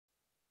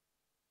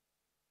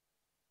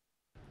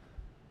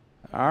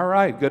All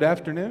right, good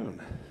afternoon.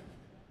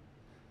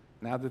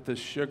 Now that the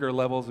sugar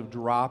levels have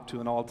dropped to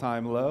an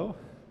all-time low.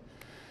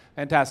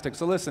 Fantastic.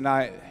 So listen,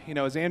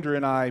 as Andrew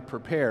and I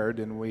prepared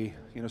and we,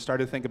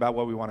 started to think about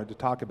what we wanted to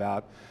talk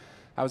about,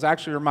 I was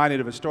actually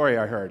reminded of a story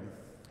I heard,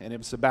 and it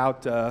was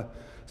about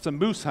some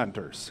moose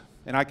hunters.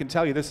 And I can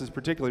tell you this is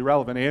particularly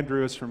relevant.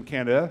 Andrew is from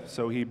Canada,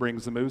 so he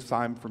brings the moose.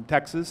 I'm from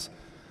Texas,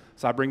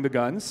 so I bring the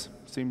guns.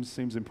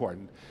 Seems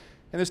important.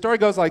 And the story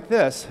goes like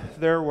this.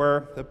 There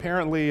were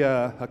apparently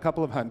a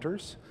couple of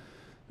hunters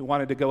who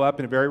wanted to go up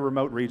in a very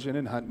remote region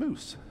and hunt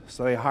moose.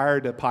 So they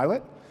hired a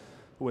pilot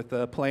with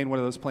a plane, one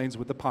of those planes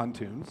with the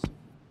pontoons,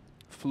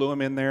 flew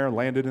him in there,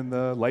 landed in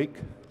the lake,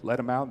 let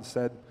him out and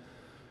said,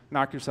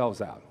 knock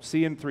yourselves out. See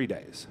you in 3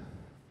 days.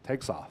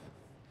 Takes off.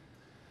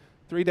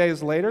 3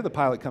 days later, the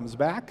pilot comes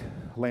back,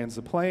 lands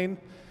the plane.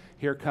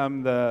 Here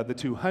come the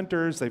two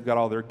hunters. They've got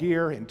all their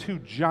gear and two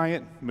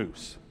giant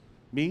moose.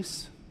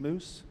 Moose?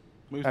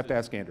 I have to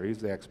ask Andrew, he's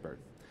the expert.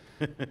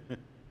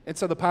 And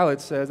so the pilot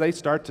says they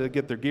start to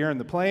get their gear in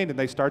the plane and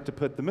they start to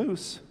put the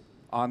moose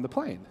on the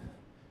plane.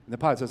 And the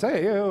pilot says,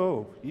 hey,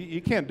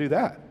 you can't do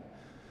that.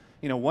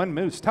 One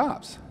moose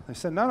tops. They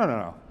said,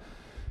 no.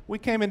 We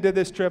came and did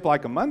this trip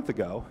like a month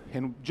ago,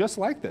 and just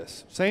like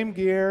this, same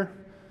gear,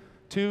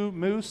 two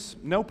moose,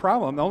 no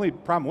problem. The only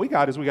problem we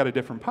got is we got a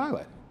different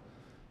pilot.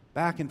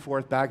 Back and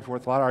forth, a lot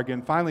of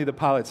arguing. Finally, the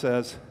pilot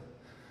says,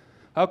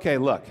 okay,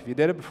 look, if you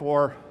did it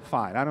before,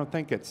 fine. I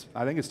think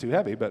it's too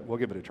heavy, but we'll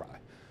give it a try.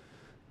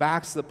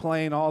 Backs the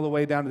plane all the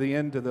way down to the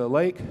end of the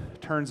lake,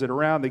 turns it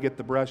around, they get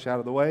the brush out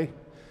of the way.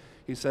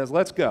 He says,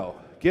 let's go.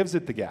 Gives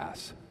it the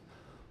gas.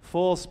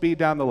 Full speed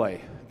down the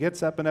lake.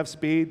 Gets up enough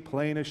speed,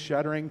 plane is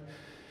shuddering,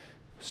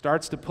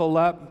 starts to pull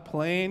up,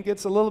 plane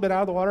gets a little bit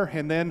out of the water,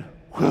 and then,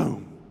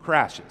 whoom,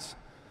 crashes.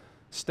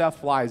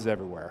 Stuff flies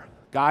everywhere.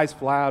 Guys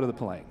fly out of the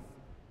plane.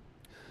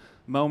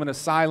 Moment of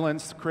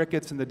silence,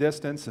 crickets in the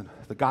distance, and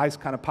the guys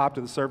kind of pop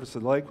to the surface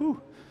of the lake.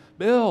 Whew,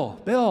 Bill,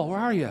 where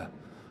are you?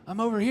 I'm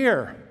over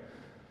here.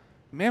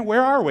 Man,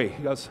 where are we?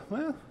 He goes,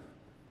 well,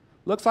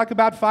 looks like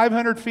about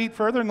 500 feet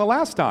further than the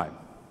last time.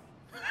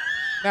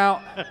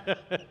 Now,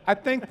 I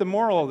think the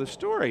moral of the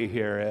story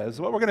here is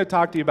what we're going to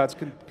talk to you about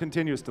is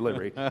continuous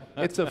delivery.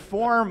 It's a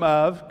form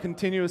of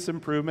continuous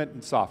improvement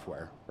in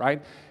software,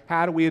 right?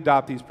 How do we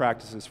adopt these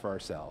practices for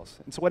ourselves?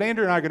 And so what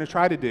Andrew and I are going to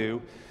try to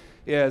do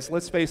is,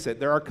 let's face it,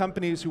 there are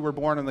companies who were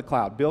born in the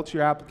cloud, built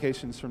your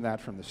applications from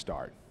the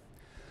start.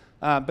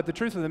 But the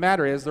truth of the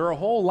matter is there are a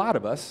whole lot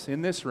of us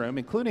in this room,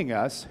 including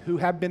us, who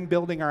have been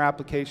building our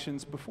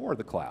applications before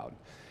the cloud.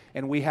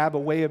 And we have a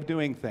way of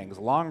doing things,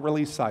 long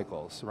release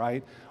cycles,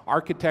 right?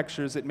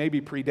 Architectures that maybe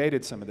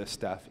predated some of this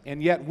stuff.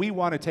 And yet we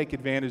want to take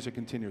advantage of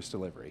continuous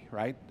delivery,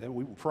 right?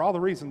 For all the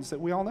reasons that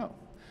we all know.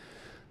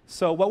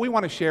 So what we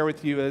want to share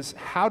with you is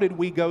how did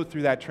we go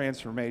through that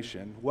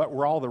transformation? What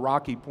were all the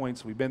rocky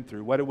points we've been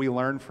through? What did we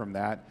learn from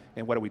that?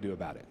 And what do we do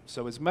about it?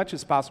 So as much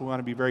as possible, we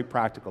want to be very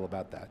practical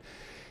about that.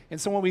 And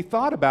so when we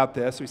thought about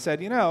this, we said,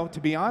 to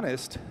be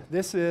honest,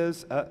 this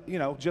is,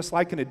 just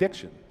like an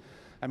addiction.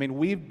 I mean,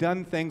 we've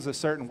done things a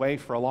certain way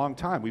for a long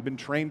time. We've been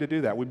trained to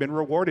do that. We've been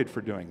rewarded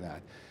for doing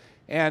that.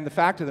 And the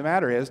fact of the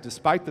matter is,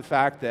 despite the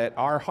fact that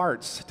our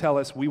hearts tell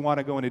us we want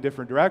to go in a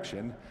different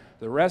direction,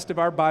 the rest of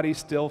our body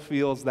still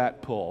feels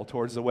that pull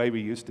towards the way we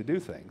used to do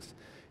things.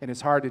 And it's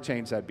hard to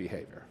change that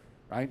behavior,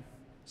 right?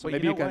 So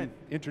maybe you can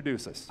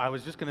introduce us. I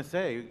was just going to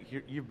say,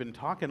 you've been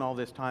talking all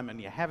this time and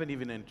you haven't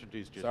even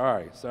introduced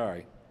yourself.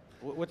 Sorry.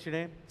 What's your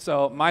name?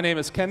 So my name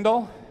is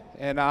Kendall,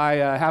 and I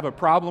have a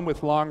problem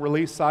with long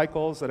release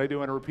cycles that I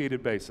do on a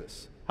repeated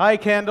basis. Hi,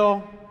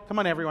 Kendall. Come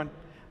on, everyone.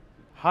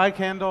 Hi,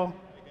 Kendall.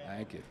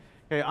 Thank you.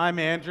 Okay, I'm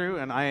Andrew,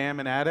 and I am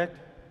an addict.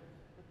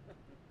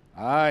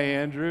 Hi,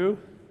 Andrew.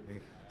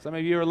 Some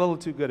of you are a little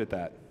too good at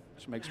that,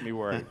 which makes me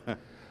worry.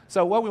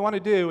 So what we want to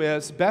do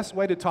is, best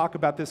way to talk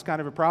about this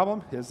kind of a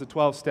problem is the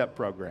 12-step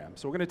program.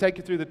 So we're going to take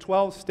you through the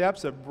 12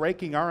 steps of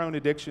breaking our own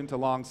addiction to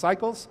long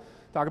cycles,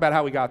 talk about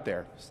how we got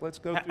there. So let's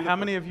go through. How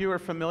many of you are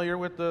familiar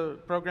with the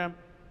program?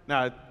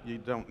 No, you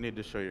don't need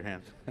to show your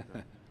hands.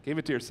 Keep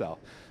it to yourself.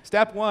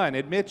 Step 1,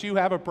 admit you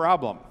have a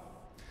problem.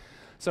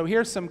 So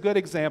here's some good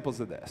examples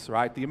of this,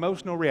 right? The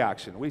emotional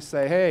reaction. We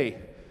say, hey,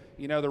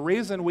 the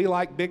reason we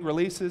like big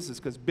releases is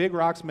because big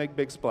rocks make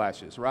big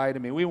splashes, right? I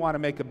mean, we want to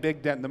make a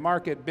big dent in the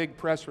market, big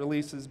press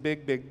releases,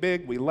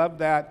 big. We love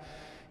that.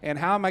 And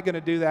how am I going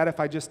to do that if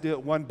I just do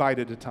it one byte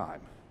at a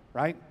time,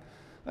 right?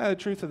 The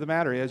truth of the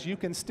matter is you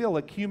can still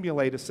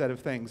accumulate a set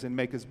of things and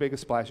make as big a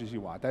splash as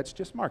you want. That's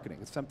just marketing.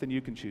 It's something you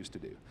can choose to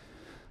do.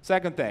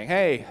 Second thing,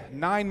 hey,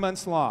 9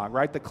 months long,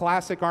 right? The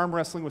classic arm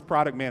wrestling with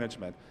product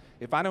management.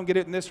 If I don't get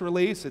it in this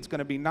release, it's going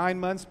to be 9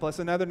 months plus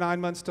another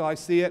 9 months till I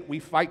see it. We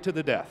fight to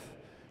the death,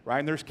 right?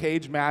 And there's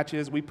cage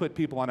matches. We put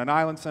people on an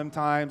island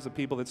sometimes. The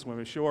people that swim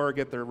ashore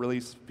get their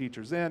release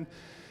features in.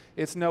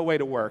 It's no way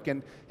to work.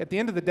 And at the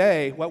end of the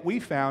day, what we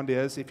found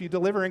is if you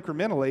deliver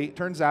incrementally, it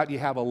turns out you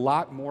have a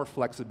lot more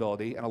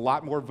flexibility and a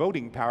lot more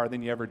voting power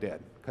than you ever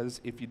did.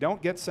 Because if you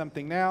don't get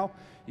something now,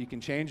 you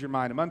can change your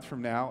mind a month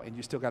from now, and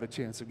you still got a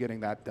chance of getting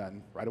that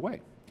done right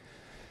away.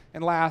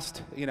 And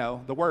last,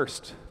 the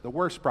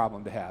worst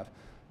problem to have.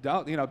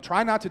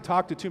 Try not to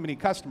talk to too many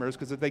customers,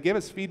 because if they give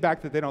us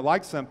feedback that they don't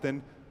like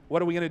something,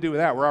 what are we going to do with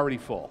that? We're already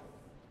full,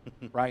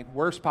 right?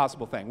 Worst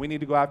possible thing. We need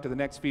to go after the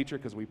next feature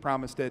because we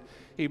promised it,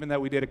 even though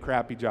we did a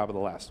crappy job of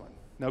the last one.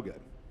 No good.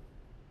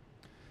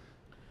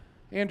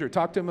 Andrew,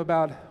 talk to him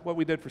about what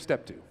we did for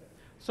step 2.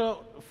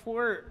 So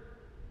for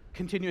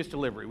continuous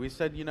delivery, we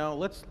said,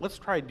 let's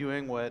try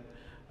doing what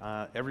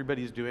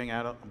everybody's doing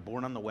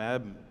born on the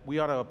web. We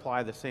ought to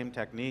apply the same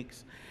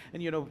techniques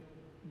and,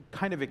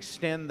 kind of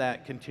extend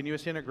that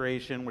continuous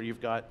integration where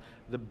you've got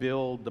the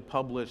build, the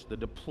publish, the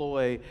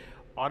deploy,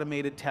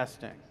 automated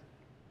testing.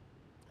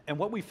 And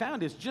what we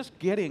found is just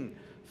getting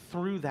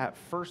through that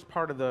first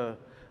part of the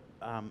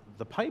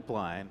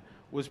pipeline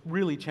was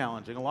really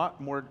challenging, a lot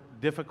more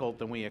difficult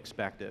than we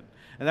expected.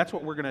 And that's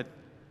what we're going to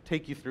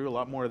take you through, a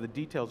lot more of the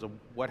details of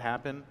what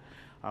happened,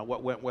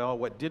 what went well,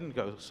 what didn't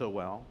go so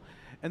well.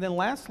 And then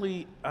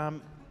lastly,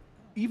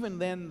 even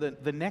then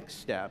the next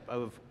step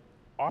of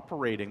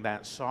operating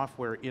that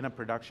software in a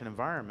production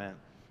environment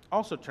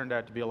also turned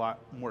out to be a lot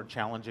more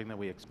challenging than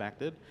we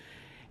expected.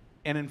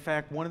 And in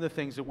fact, one of the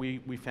things that we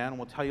found, and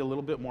we'll tell you a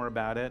little bit more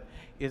about it,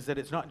 is that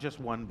it's not just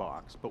one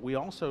box, but we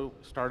also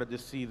started to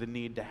see the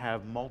need to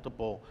have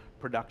multiple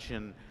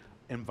production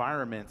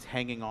environments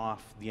hanging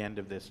off the end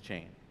of this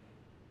chain.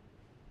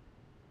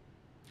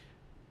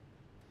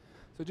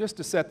 So just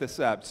to set this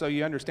up, so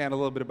you understand a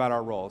little bit about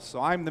our roles. So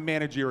I'm the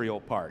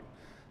managerial part.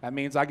 That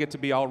means I get to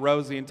be all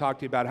rosy and talk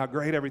to you about how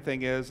great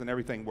everything is and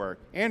everything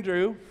works.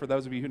 Andrew, for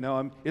those of you who know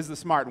him, is the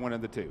smart one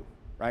of the two,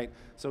 right?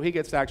 So he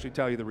gets to actually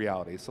tell you the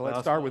reality. So let's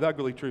start with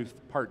ugly truth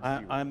part 2.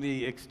 I'm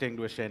the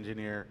distinguished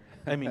engineer.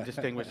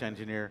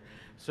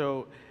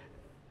 So,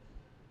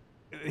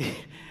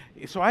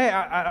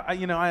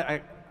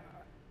 I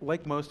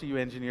like most of you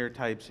engineer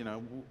types,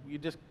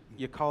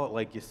 you call it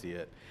like you see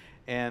it.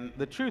 And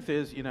the truth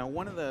is,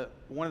 one of the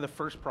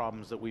first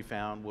problems that we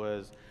found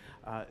was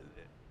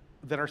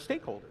that our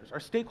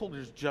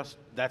stakeholders just,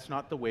 that's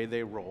not the way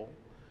they roll.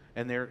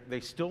 And they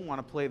still want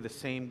to play the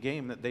same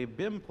game that they've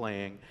been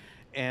playing.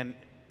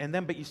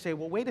 But you say,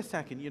 well, wait a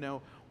second,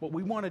 what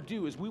we want to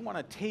do is we want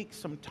to take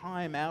some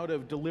time out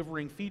of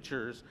delivering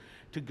features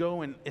to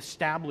go and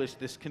establish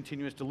this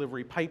continuous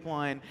delivery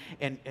pipeline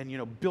and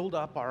build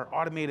up our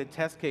automated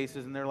test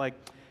cases. And they're like,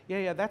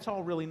 yeah, that's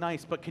all really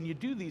nice, but can you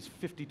do these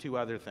 52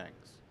 other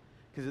things?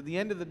 Because at the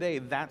end of the day,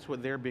 that's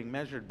what they're being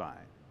measured by.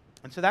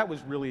 And so that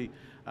was really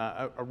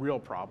a real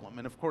problem.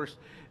 And of course,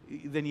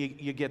 then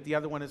you get the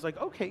other one is like,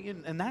 okay,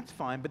 and that's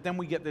fine, but then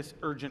we get this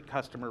urgent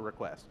customer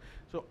request.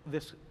 So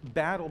this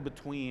battle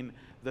between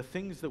the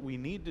things that we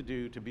need to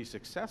do to be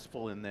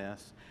successful in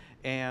this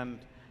and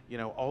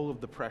all of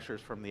the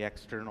pressures from the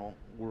external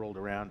world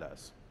around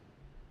us.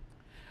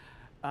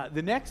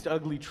 The next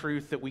ugly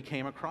truth that we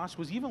came across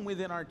was even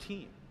within our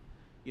team.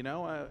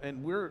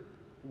 And we're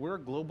a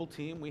global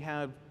team. We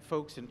have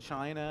folks in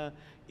China,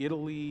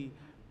 Italy,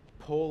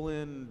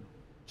 Poland,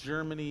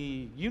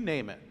 Germany, you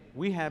name it.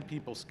 We have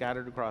people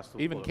scattered across the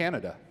globe. Even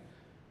Canada.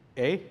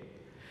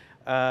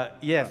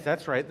 Yes,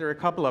 that's right. There are a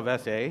couple of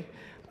us,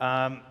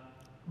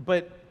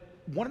 But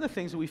one of the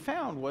things that we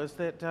found was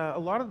that a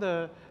lot of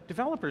the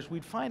developers,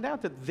 we'd find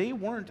out that they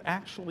weren't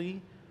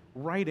actually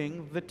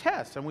writing the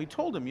tests. And we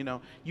told them,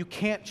 you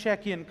can't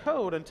check in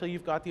code until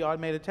you've got the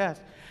automated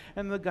test.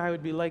 And the guy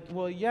would be like,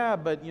 well, yeah,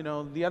 but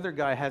the other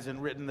guy hasn't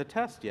written the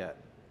test yet.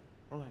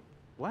 We're like,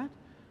 what?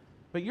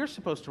 But you're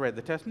supposed to write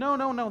the test.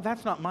 No,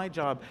 that's not my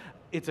job.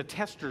 It's a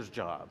tester's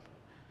job.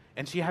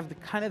 And so you have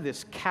kind of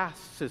this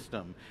caste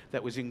system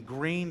that was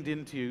ingrained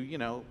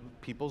into,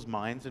 people's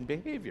minds and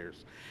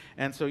behaviors.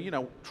 And so,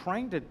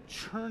 trying to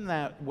churn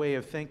that way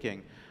of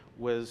thinking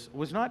was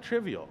not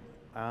trivial.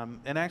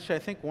 And actually, I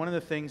think one of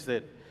the things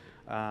that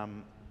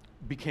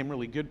became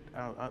really good,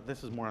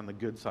 this is more on the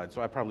good side,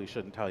 so I probably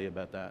shouldn't tell you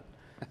about that.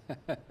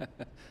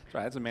 That's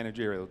right, that's a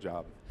managerial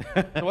job.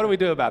 So what do we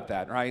do about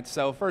that, right?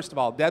 So first of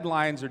all,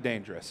 deadlines are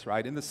dangerous,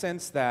 right? In the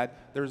sense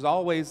that there's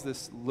always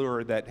this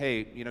lure that,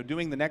 hey,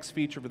 doing the next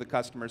feature for the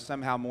customer is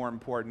somehow more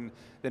important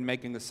than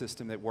making a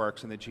system that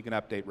works and that you can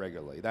update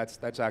regularly.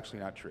 That's actually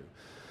not true.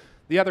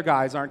 The other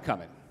guys aren't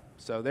coming,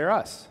 so they're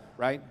us,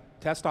 right?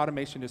 Test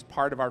automation is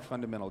part of our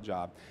fundamental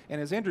job. And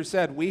as Andrew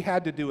said, we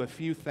had to do a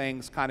few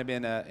things kind of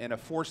in a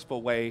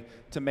forceful way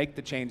to make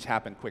the change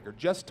happen quicker.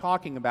 Just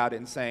talking about it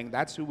and saying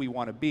that's who we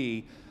want to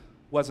be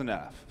wasn't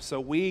enough. So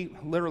we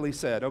literally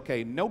said,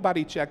 okay,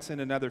 nobody checks in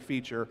another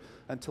feature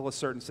until a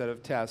certain set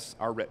of tests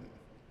are written,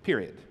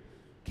 period.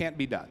 Can't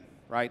be done,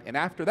 right? And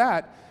after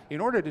that, in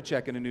order to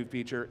check in a new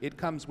feature, it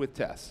comes with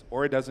tests,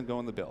 or it doesn't go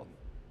in the build,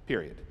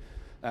 period.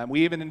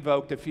 We even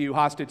invoked a few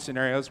hostage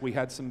scenarios. We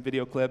had some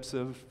video clips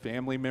of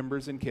family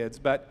members and kids,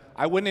 but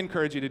I wouldn't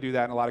encourage you to do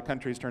that in a lot of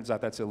countries. Turns out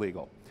that's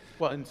illegal.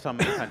 Well, in some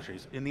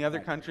countries. In the other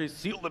countries,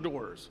 seal the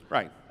doors.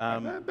 Right.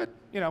 But,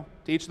 to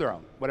each their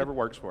own, whatever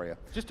works for you.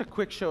 Just a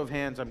quick show of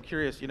hands. I'm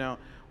curious,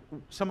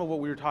 some of what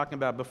we were talking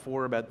about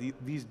before about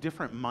these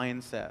different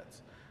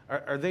mindsets.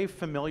 Are they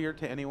familiar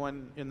to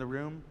anyone in the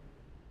room?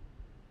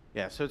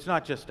 Yeah, so it's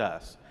not just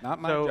us.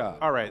 Not my job.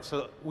 All right,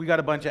 so we got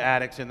a bunch of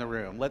addicts in the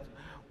room.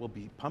 We'll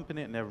be pumping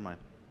it, never mind.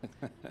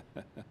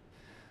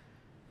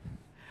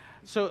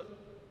 So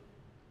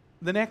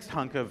the next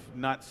hunk of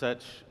not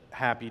such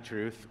happy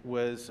truth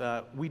was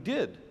we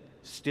did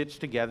stitch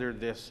together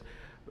this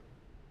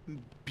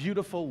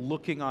beautiful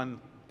looking on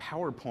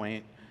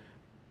PowerPoint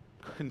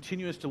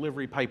continuous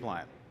delivery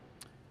pipeline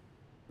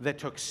that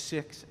took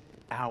 6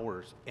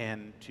 hours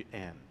end to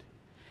end.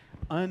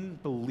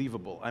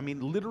 Unbelievable. I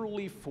mean,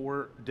 literally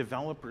for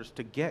developers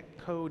to get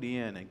code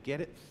in and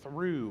get it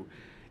through,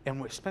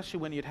 and especially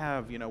when you'd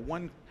have,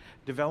 one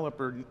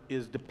developer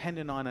is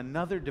dependent on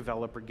another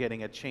developer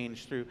getting a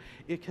change through,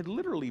 it could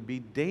literally be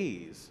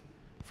days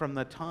from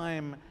the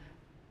time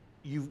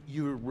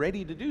you're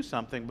ready to do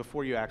something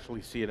before you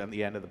actually see it on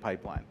the end of the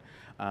pipeline,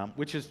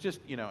 which is just,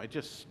 it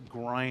just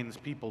grinds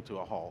people to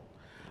a halt.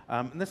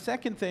 And the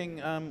second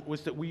thing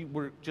was that we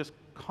were just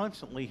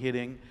constantly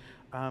hitting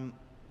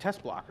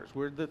test blockers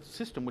where the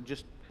system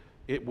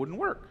it wouldn't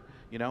work.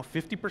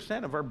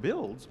 50% of our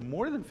builds,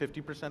 more than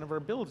 50% of our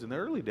builds in the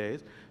early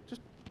days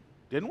just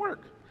didn't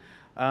work.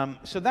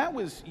 So that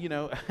was,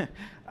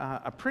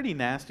 a pretty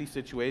nasty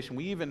situation.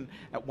 We even,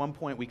 at one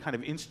point, we kind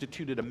of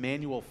instituted a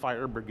manual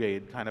fire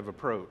brigade kind of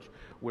approach,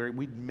 where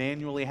we'd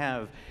manually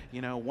have,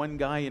 one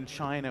guy in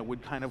China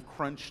would kind of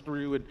crunch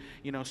through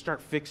and,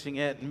 start fixing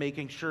it and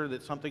making sure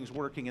that something's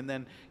working, and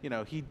then,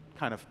 he'd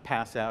kind of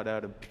pass out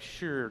of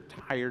sheer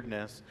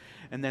tiredness,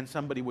 and then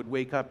somebody would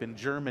wake up in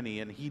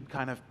Germany, and he'd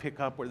kind of pick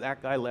up where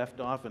that guy left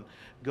off and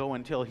go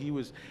until he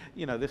was,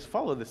 this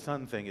follow the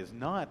sun thing is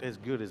not as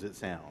good as it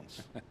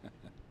sounds.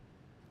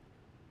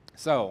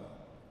 So,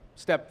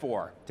 step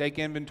 4, take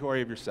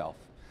inventory of yourself,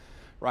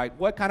 right?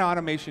 What kind of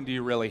automation do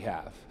you really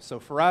have? So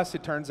for us,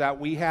 it turns out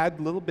we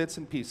had little bits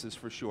and pieces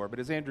for sure, but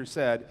as Andrew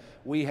said,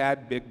 we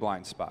had big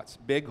blind spots,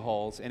 big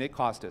holes, and it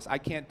cost us. I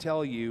can't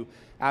tell you,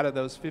 out of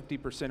those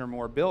 50% or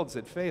more builds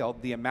that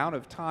failed, the amount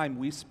of time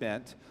we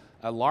spent,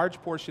 a large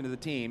portion of the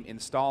team,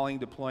 installing,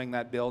 deploying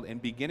that build,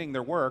 and beginning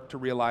their work to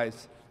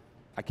realize,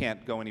 I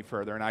can't go any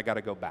further, and I got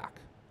to go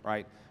back,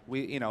 right?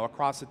 We,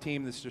 across a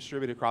team that's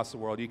distributed across the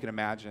world, you can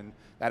imagine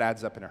that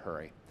adds up in a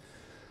hurry.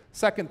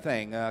 Second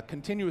thing,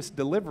 continuous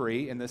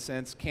delivery in this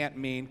sense can't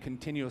mean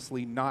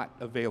continuously not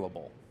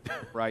available,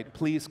 right?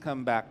 Please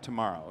come back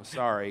tomorrow.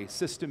 Sorry,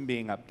 system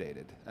being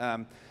updated.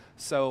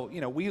 So,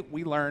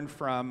 we learned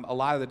from a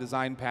lot of the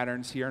design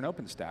patterns here in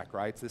OpenStack,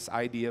 right? It's this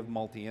idea of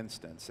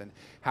multi-instance and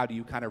how do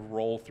you kind of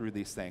roll through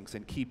these things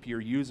and keep your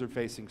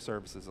user-facing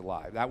services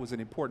alive. That was an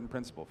important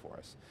principle for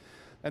us.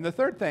 And the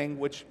third thing,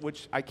 which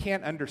I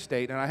can't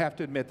understate, and I have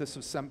to admit this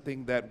was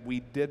something that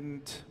we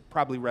didn't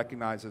probably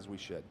recognize as we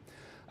should.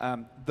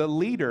 The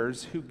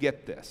leaders who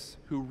get this,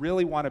 who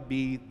really want to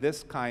be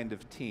this kind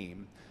of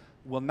team,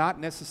 will not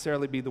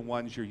necessarily be the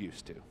ones you're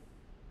used to.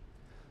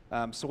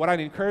 So what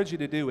I'd encourage you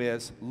to do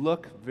is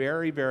look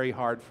very, very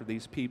hard for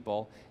these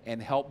people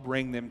and help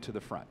bring them to the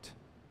front,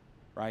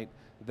 right?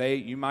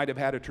 You might have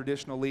had a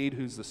traditional lead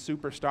who's the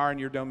superstar in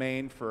your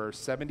domain for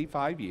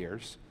 75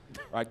 years,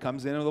 right?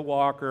 Comes in with a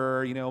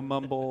walker,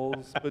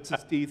 mumbles, puts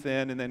his teeth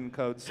in, and then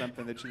codes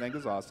something that you think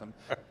is awesome.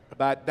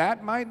 But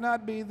that might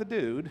not be the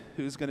dude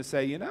who's going to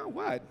say, you know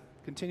what?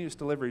 Continuous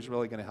delivery is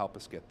really going to help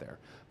us get there.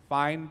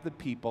 Find the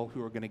people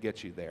who are going to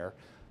get you there.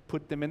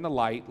 Put them in the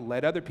light.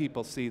 Let other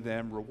people see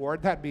them.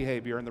 Reward that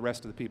behavior, and the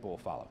rest of the people will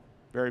follow.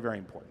 Very, very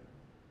important.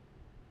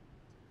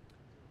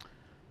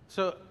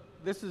 So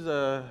this is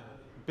a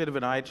bit of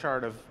an eye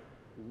chart of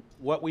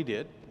what we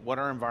did, what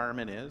our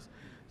environment is.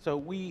 So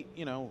we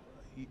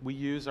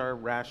use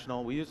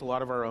a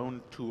lot of our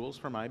own tools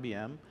from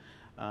IBM,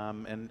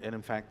 and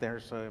in fact,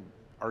 there's a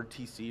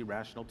RTC,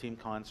 Rational Team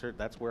Concert.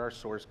 That's where our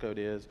source code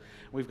is.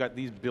 We've got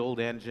these build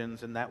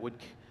engines, and that would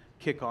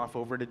kick off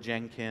over to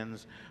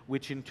Jenkins,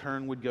 which in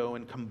turn would go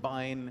and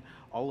combine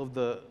all of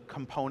the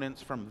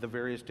components from the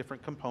various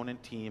different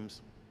component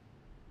teams.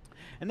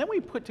 And then we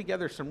put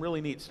together some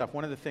really neat stuff.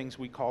 One of the things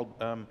we called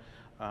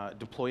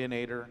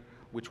deployinator,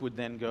 which would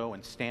then go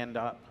and stand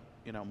up,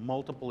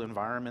 multiple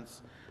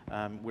environments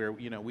where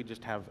we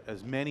just have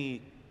as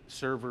many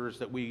servers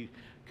that we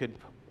could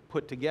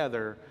put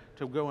together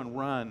to go and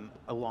run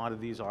a lot of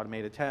these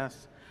automated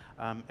tests.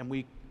 And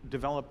we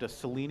developed a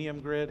Selenium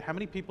grid. How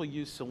many people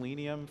use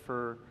Selenium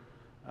for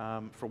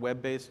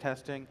web-based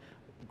testing?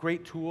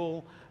 Great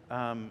tool.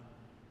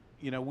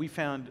 We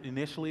found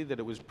initially that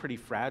it was pretty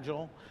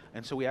fragile,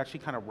 and so we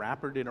actually kind of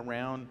wrapped it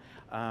around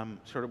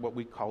sort of what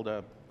we called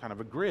a kind of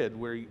a grid,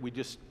 where we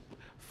just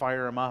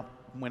fire them up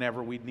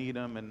whenever we need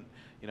them, and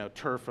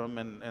turf them,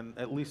 and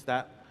at least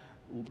that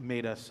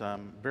made us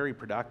very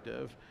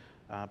productive.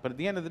 But at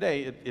the end of the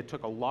day, it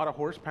took a lot of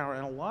horsepower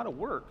and a lot of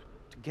work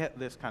to get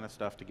this kind of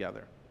stuff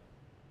together.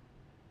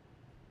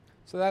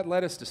 So that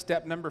led us to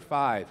step number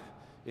 5,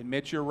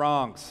 admit your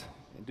wrongs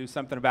and do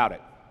something about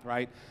it,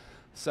 right?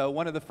 So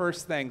one of the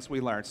first things we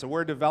learned, so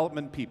we're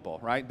development people,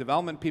 right?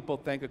 Development people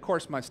think, of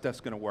course my stuff's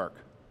going to work,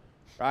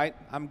 right?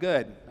 I'm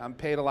good. I'm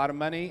paid a lot of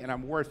money and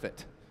I'm worth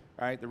it,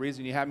 right? The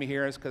reason you have me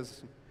here is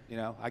because,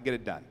 I get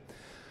it done.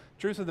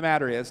 Truth of the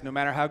matter is, no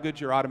matter how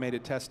good your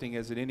automated testing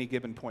is at any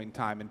given point in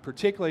time, and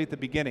particularly at the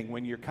beginning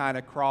when you're kind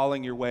of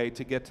crawling your way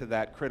to get to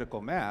that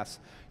critical mass,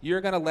 you're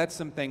going to let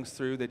some things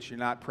through that you're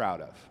not proud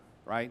of,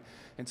 right?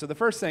 And so the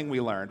first thing we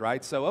learned,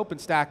 right, so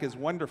OpenStack is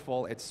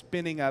wonderful at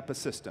spinning up a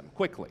system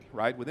quickly,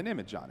 right, with an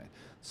image on it.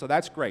 So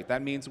that's great.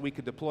 That means we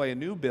could deploy a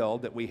new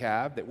build that we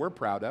have that we're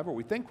proud of, or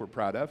we think we're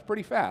proud of,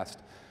 pretty fast.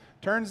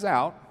 Turns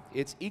out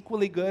it's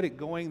equally good at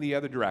going the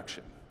other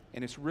direction.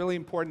 And it's really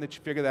important that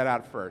you figure that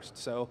out first.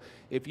 So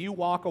if you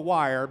walk a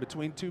wire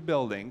between two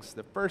buildings,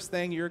 the first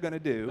thing you're going to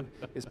do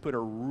is put a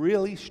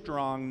really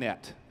strong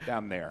net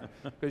down there.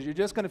 Because you're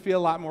just going to feel a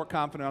lot more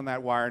confident on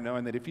that wire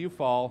knowing that if you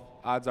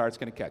fall, odds are it's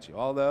going to catch you.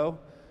 Although,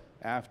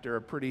 after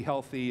a pretty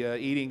healthy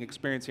eating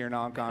experience here in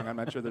Hong Kong, I'm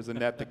not sure there's a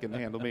net that can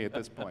handle me at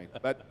this point.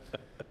 But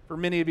for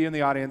many of you in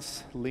the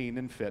audience, lean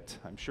and fit,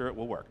 I'm sure it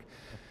will work.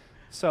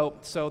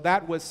 So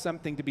that was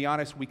something, to be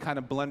honest, we kind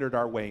of blundered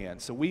our way in.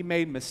 So we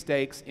made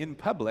mistakes in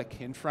public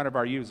in front of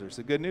our users.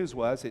 The good news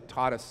was it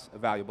taught us a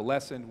valuable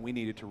lesson. We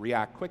needed to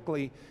react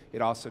quickly.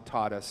 It also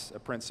taught us a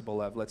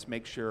principle of let's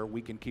make sure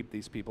we can keep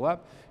these people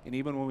up. And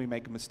even when we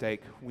make a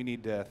mistake, we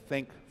need to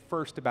think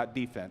first about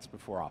defense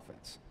before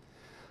offense.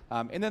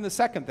 And then the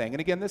second thing,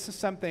 and again, this is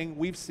something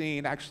we've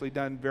seen actually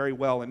done very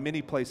well in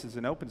many places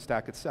in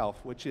OpenStack itself,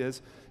 which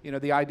is,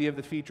 the idea of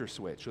the feature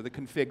switch or the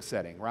config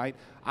setting, right?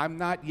 I'm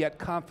not yet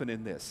confident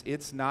in this.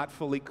 It's not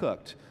fully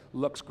cooked.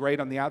 Looks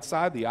great on the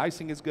outside. The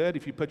icing is good.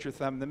 If you put your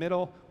thumb in the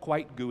middle,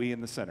 quite gooey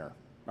in the center,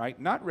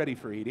 right? Not ready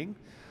for eating,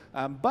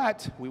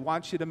 but we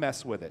want you to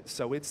mess with it.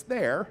 So it's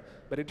there,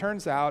 but it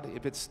turns out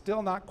if it's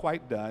still not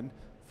quite done,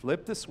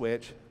 flip the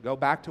switch, go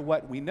back to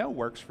what we know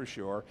works for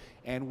sure,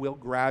 and we'll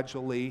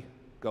gradually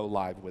go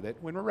live with it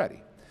when we're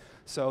ready.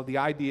 So the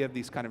idea of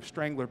these kind of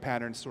strangler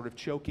patterns sort of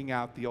choking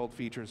out the old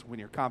features when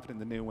you're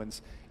confident in the new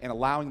ones and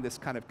allowing this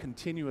kind of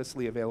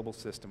continuously available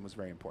system was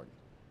very important.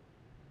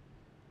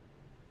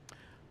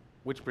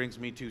 Which brings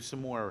me to some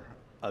more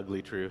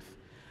ugly truth.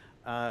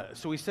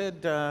 So we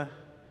said, so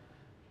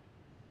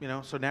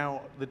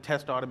now the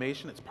test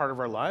automation, it's part of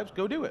our lives,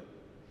 go do it.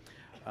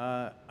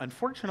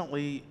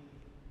 Unfortunately,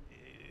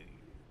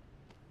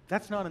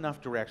 that's not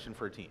enough direction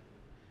for a team.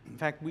 In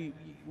fact, we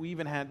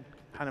even had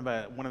kind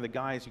of one of the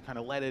guys who kind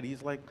of led it.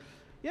 He's like,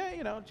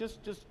 yeah, just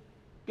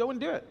go and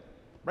do it.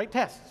 Write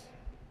tests.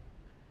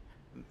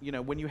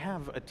 When you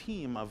have a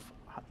team of,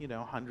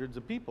 hundreds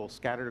of people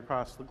scattered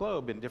across the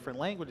globe in different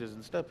languages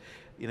and stuff,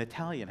 in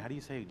Italian, how do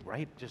you say,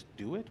 right, just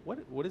do it?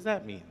 What does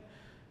that mean?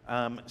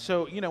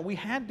 So, we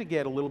had to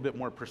get a little bit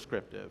more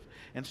prescriptive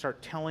and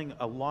start telling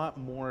a lot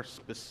more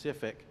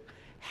specific,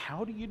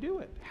 how do you do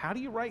it? How do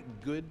you write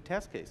good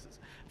test cases?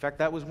 In fact,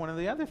 that was one of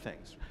the other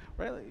things,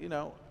 right?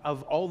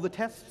 Of all the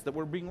tests that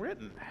were being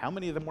written, how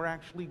many of them were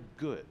actually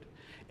good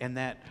and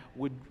that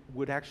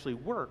would actually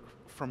work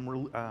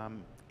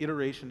from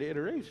iteration to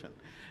iteration?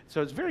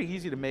 So it's very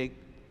easy to make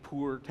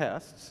poor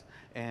tests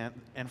and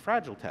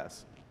fragile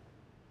tests.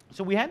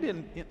 So we had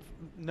to,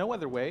 no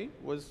other way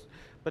was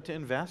but to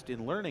invest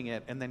in learning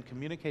it and then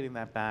communicating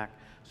that back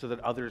so that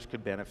others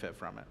could benefit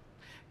from it.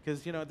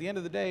 Because, at the end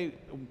of the day,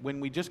 when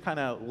we just kind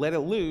of let it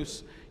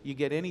loose, you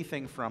get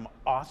anything from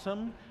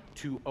awesome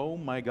to, oh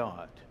my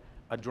God,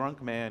 a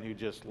drunk man who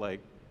just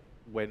went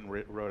and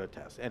wrote a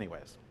test.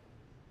 Anyways.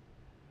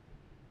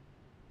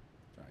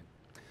 Right.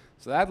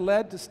 So that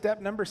led to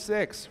step number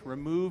 6,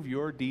 remove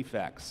your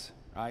defects,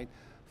 right?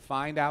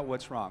 Find out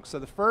what's wrong. So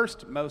the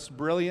first most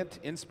brilliant,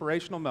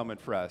 inspirational moment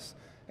for us,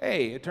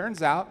 hey, it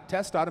turns out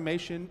test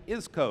automation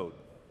is code.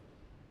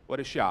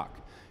 What a shock.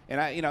 And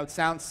it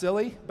sounds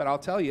silly, but I'll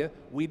tell you,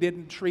 we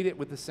didn't treat it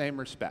with the same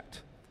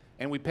respect.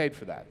 And we paid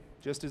for that,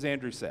 just as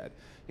Andrew said.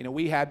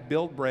 We had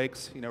build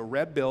breaks,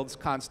 red builds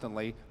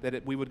constantly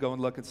that we would go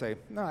and look and say,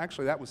 no,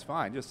 actually that was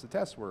fine, just the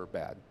tests were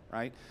bad,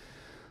 right?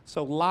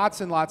 So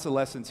lots and lots of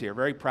lessons here,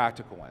 very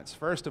practical ones.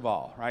 First of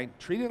all, right,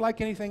 treat it like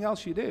anything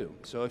else you do.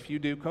 So if you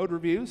do code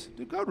reviews,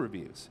 do code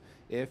reviews.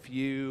 If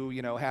you,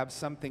 have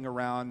something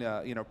around,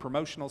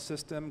 promotional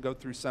system, go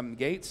through some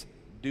gates,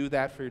 do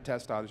that for your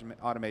test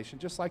automation,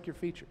 just like your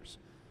features.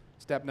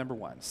 Step number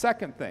 1.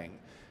 Second thing,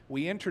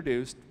 we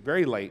introduced,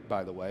 very late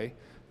by the way,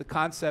 the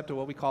concept of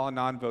what we call a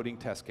non-voting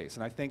test case.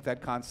 And I think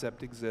that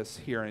concept exists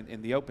here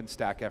in the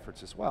OpenStack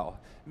efforts as well.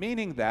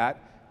 Meaning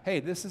that, hey,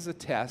 this is a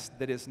test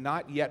that is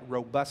not yet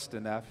robust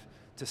enough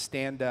to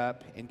stand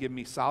up and give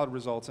me solid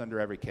results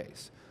under every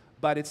case.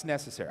 But it's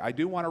necessary. I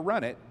do want to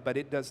run it, but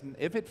it doesn't,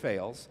 if it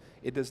fails,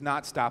 it does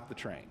not stop the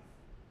train,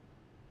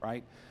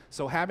 right?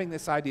 So having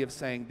this idea of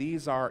saying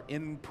these are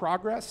in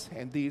progress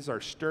and these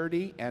are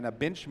sturdy and a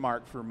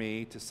benchmark for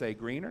me to say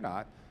green or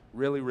not,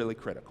 really, really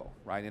critical,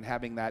 right? And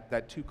having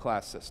that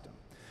two-class system.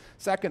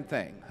 Second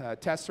thing,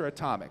 tests are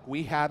atomic.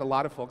 We had a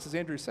lot of folks, as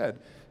Andrew said,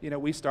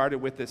 we started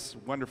with this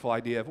wonderful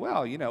idea of,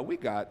 well, we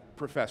got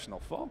professional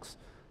folks.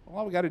 Well,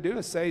 all we got to do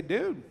is say,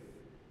 dude,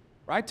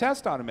 write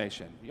test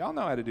automation. Y'all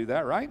know how to do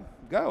that, right?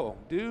 Go,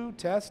 do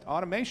test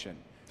automation,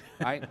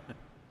 right?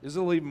 This is a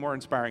little even more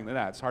inspiring than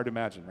that. It's hard to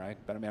imagine, right?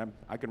 But I mean,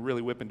 I can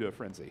really whip into a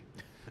frenzy.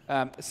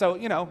 So,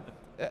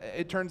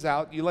 it turns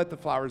out you let the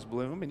flowers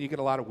bloom and you get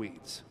a lot of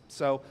weeds.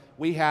 So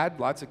we had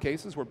lots of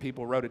cases where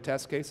people wrote a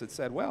test case that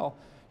said, well,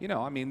 you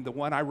know, I mean, the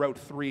one I wrote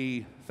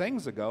 3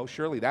 things ago,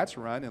 surely that's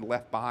run and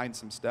left behind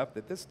some stuff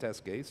that this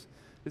test case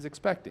is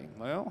expecting.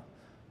 Well,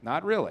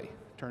 not really.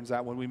 Turns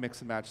out when we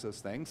mix and match those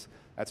things,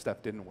 that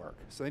stuff didn't work.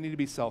 So they need to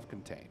be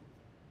self-contained.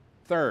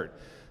 Third,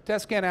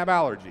 tests can't have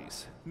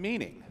allergies,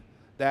 meaning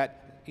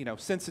that, you know,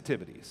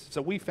 sensitivities.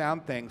 So we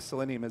found things,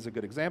 Selenium is a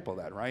good example of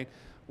that, right?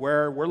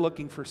 Where we're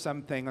looking for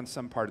something on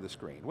some part of the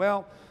screen.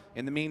 Well,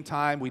 in the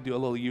meantime, we do a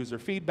little user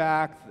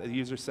feedback. The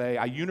users say,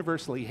 I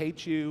universally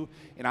hate you,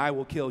 and I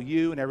will kill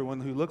you and everyone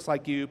who looks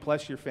like you,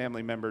 plus your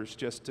family members,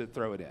 just to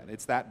throw it in.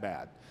 It's that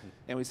bad.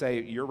 And we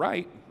say, you're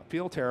right, I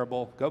feel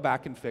terrible, go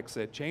back and fix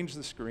it, change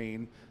the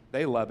screen,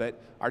 they love it,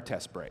 our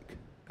tests break.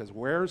 Because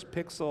where's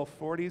pixel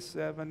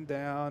 47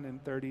 down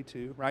and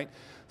 32, right?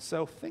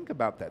 So think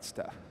about that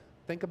stuff.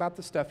 Think about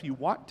the stuff you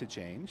want to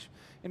change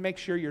and make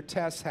sure your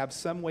tests have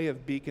some way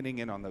of beaconing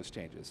in on those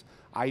changes.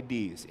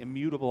 IDs,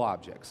 immutable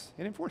objects,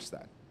 and enforce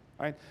that,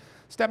 right?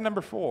 Step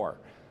number 4,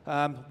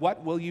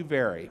 what will you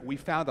vary? We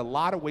found a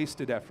lot of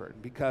wasted effort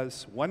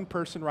because one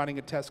person running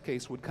a test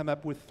case would come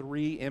up with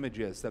 3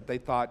 images that they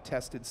thought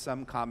tested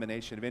some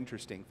combination of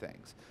interesting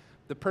things.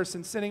 The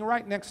person sitting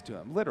right next to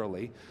him,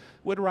 literally,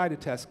 would write a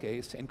test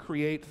case and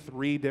create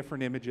 3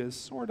 different images,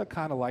 sort of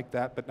kind of like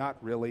that, but not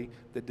really,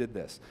 that did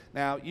this.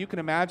 Now, you can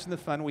imagine the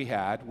fun we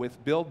had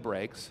with build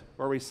breaks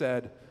where we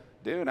said,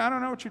 dude, I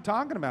don't know what you're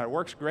talking about. It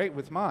works great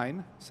with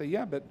mine. Say,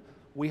 yeah, but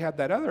we had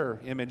that other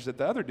image that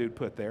the other dude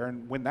put there,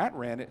 and when that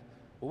ran,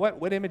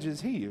 what image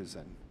is he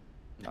using?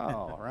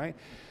 Oh, right?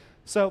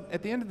 So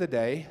at the end of the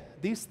day,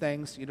 these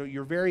things, you know,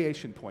 your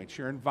variation points,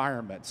 your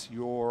environments,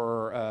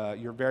 your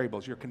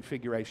variables, your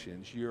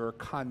configurations, your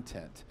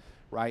content,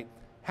 right?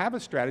 Have a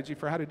strategy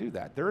for how to do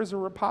that. There is a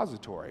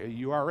repository,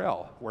 a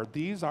URL, where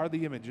these are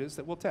the images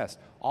that we'll test.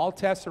 All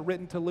tests are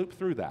written to loop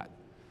through that.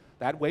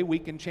 That way we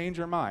can change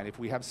our mind. If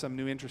we have some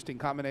new interesting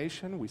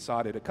combination, we saw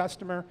it at a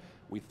customer,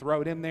 we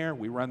throw it in there,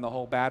 we run the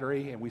whole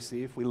battery, and we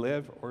see if we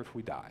live or if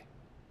we die,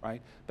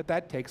 right? But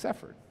that takes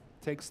effort,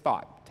 takes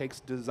thought, takes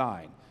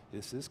design.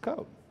 This is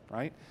code,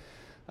 right?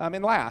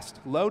 And last,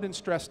 load and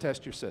stress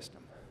test your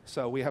system.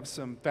 So we have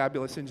some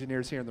fabulous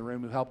engineers here in the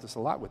room who helped us a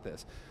lot with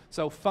this.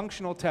 So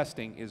functional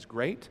testing is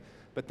great,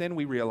 but then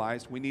we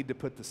realized we need to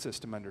put the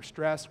system under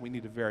stress, we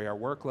need to vary our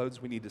workloads,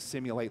 we need to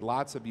simulate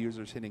lots of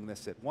users hitting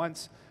this at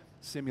once,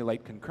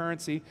 simulate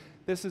concurrency.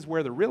 This is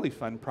where the really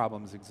fun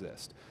problems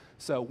exist.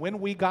 So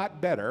when we got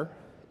better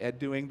at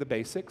doing the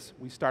basics,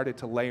 we started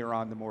to layer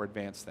on the more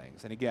advanced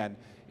things. And again,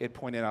 it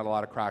pointed out a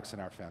lot of cracks in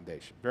our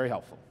foundation. Very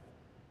helpful.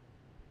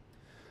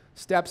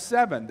 Step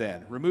 7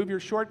 then, remove your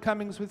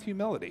shortcomings with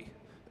humility.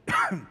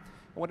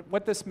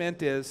 What this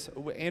meant is,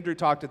 Andrew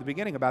talked at the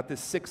beginning about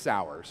this 6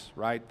 hours,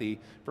 right?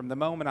 From the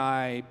moment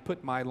I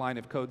put my line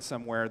of code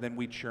somewhere, then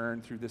we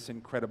churn through this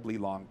incredibly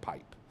long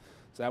pipe.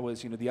 So that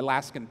was, you know, the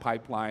Alaskan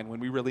pipeline when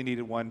we really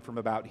needed one from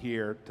about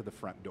here to the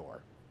front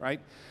door,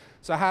 right?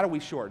 So how do we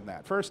shorten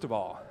that? First of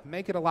all,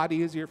 make it a lot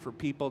easier for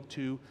people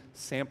to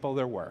sample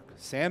their work.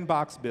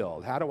 Sandbox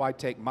build. How do I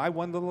take my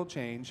one little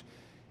change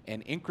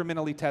and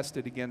incrementally test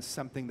it against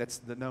something that's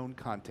the known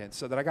content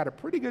so that I got a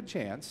pretty good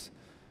chance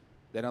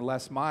that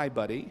unless my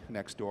buddy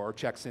next door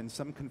checks in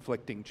some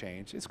conflicting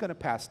change, it's going to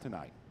pass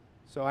tonight.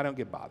 So I don't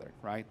get bothered,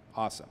 right?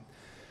 Awesome.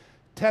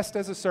 Test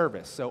as a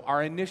service. So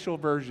our initial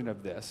version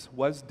of this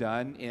was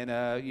done in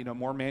a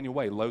more manual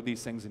way. Load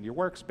these things into your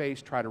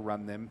workspace, try to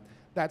run them.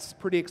 That's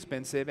pretty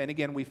expensive. And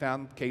again, we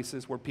found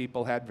cases where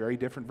people had very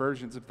different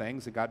versions of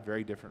things that got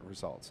very different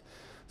results.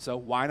 So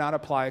why not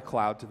apply a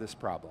cloud to this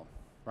problem,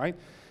 right?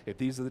 If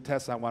these are the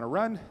tests I want to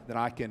run, then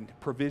I can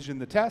provision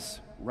the tests,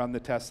 run the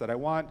tests that I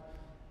want,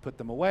 put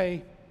them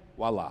away,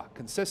 voila.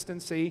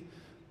 Consistency,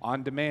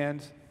 on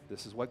demand,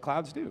 this is what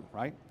clouds do,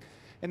 right?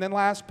 And then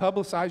last,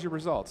 publicize your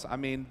results. I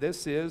mean,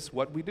 this is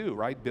what we do,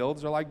 right?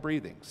 Builds are like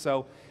breathing.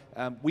 So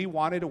we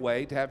wanted a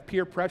way to have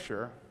peer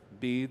pressure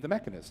be the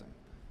mechanism.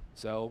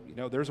 So,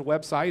 there's a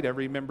website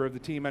every member of the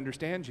team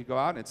understands. You go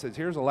out and it says,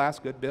 here's the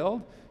last good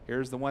build.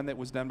 Here's the one that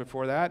was done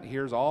before that.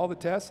 Here's all the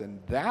tests,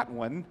 and that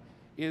one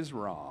is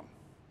wrong.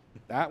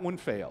 That one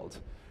failed,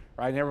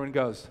 right? And everyone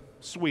goes,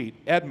 sweet,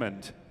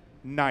 Edmund,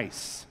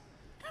 nice,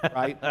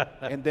 right?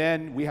 And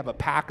then we have a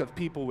pack of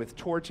people with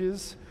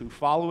torches who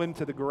follow him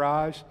to the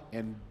garage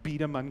and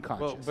beat him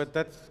unconscious. Well, but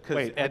that's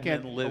because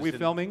Edmund lives Are we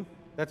filming?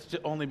 That's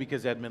only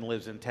because Edmund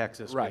lives in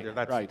Texas. Right,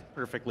 that's right.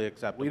 Perfectly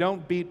acceptable. We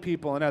don't beat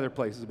people in other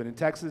places, but in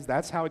Texas,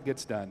 that's how it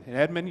gets done. And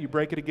Edmund, you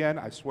break it again,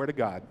 I swear to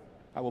God,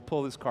 I will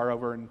pull this car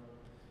over and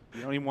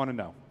you don't even want to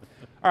know.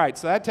 All right,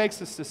 so that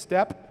takes us to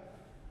step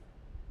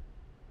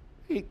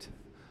 8.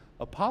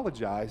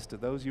 Apologize to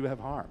those you have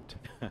harmed.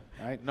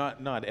 Right?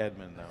 Not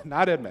Edmund, though.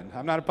 Not Edmund.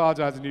 I'm not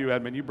apologizing to you,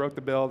 Edmund. You broke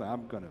the build.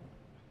 I'm going to.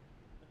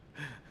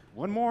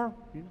 One more?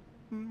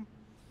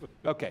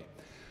 Okay.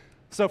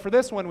 So for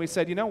this one, we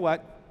said, you know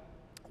what?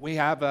 We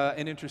have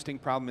an interesting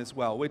problem as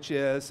well, which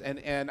is,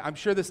 and I'm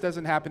sure this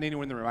doesn't happen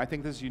anywhere in the room. I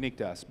think this is unique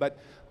to us. But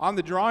on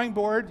the drawing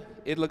board,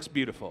 it looks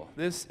beautiful.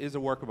 This is a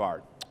work of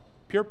art.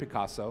 pure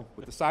Picasso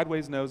with the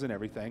sideways nose and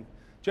everything,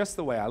 just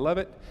the way I love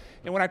it.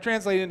 And when I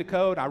translate it into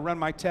code, I run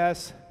my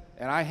tests,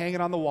 and I hang it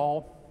on the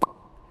wall,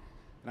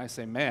 and I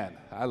say, man,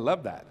 I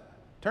love that.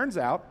 Turns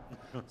out,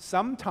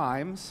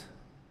 sometimes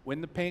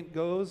when the paint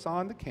goes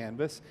on the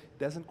canvas, it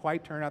doesn't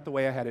quite turn out the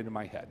way I had it in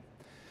my head.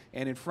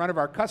 And in front of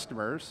our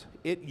customers,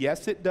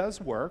 yes, it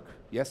does work.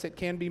 Yes, it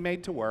can be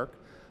made to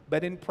work.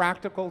 But in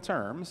practical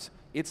terms,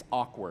 it's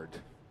awkward.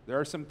 There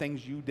are some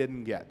things you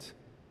didn't get,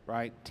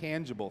 right?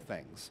 Tangible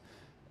things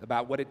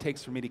about what it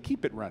takes for me to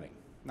keep it running,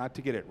 not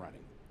to get it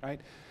running,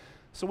 right?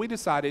 So we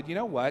decided, you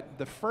know what?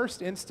 The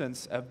first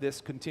instance of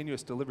this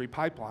continuous delivery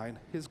pipeline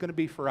is going to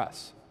be for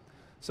us.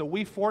 So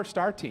we forced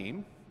our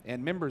team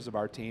and members of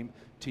our team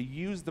to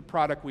use the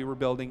product we were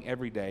building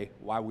every day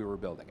while we were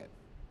building it,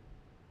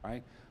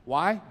 right?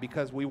 Why?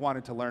 Because we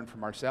wanted to learn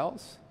from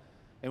ourselves,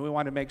 and we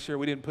wanted to make sure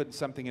we didn't put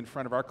something in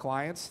front of our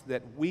clients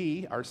that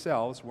we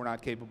ourselves were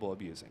not capable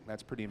of using.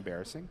 That's pretty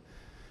embarrassing.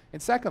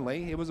 And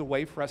secondly, it was a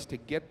way for us to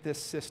get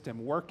this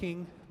system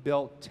working,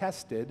 built,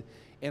 tested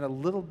in a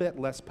little bit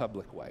less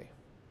public way,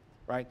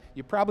 right?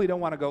 You probably don't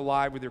want to go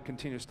live with your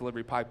continuous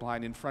delivery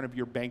pipeline in front of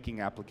your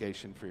banking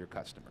application for your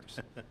customers.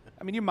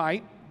 I mean, you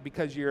might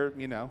because you're,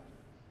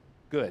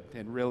 good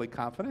and really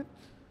confident,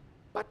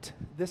 but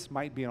this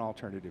might be an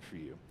alternative for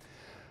you.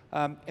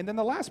 And then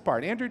the last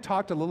part, Andrew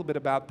talked a little bit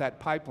about that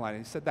pipeline.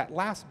 He said that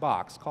last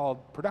box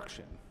called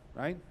production,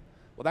 right?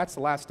 Well, that's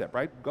the last step,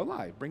 right? Go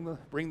live,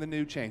 bring the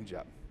new change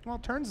up. Well,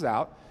 it turns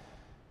out,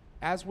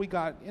 as we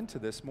got into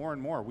this more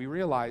and more, we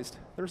realized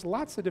there's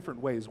lots of different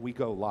ways we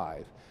go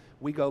live.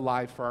 We go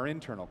live for our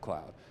internal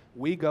cloud.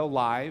 We go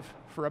live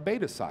for a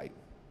beta site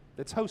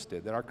that's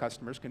hosted, that our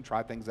customers can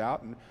try things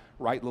out and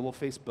write little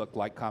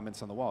Facebook-like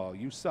comments on the wall.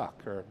 You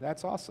suck, or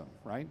that's awesome,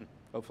 right?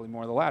 Hopefully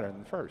more of the latter than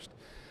the first.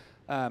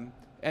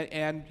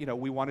 And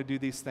we want to do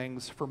these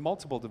things for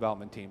multiple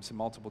development teams in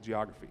multiple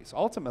geographies.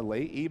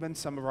 Ultimately, even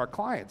some of our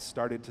clients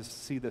started to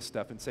see this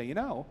stuff and say,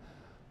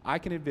 I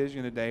can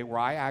envision a day where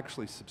I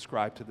actually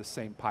subscribe to the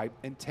same pipe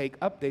and take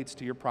updates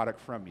to your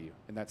product from you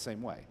in that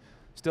same way.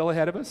 Still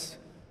ahead of us,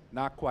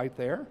 not quite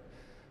there,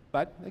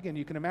 but again,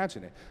 you can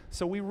imagine it.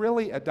 So we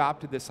really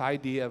adopted this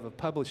idea of a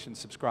publish and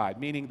subscribe,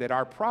 meaning that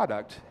our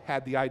product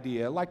had the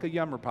idea, like a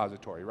Yum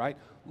repository, right?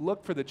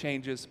 Look for the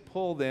changes,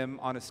 pull them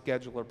on a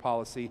schedule or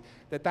policy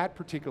that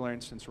particular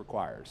instance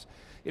requires.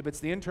 If it's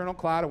the internal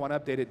cloud, I want to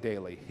update it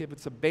daily. If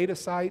it's a beta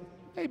site,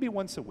 maybe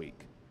once a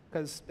week,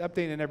 because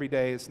updating it every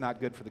day is not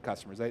good for the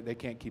customers. They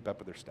can't keep up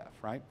with their stuff,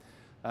 right?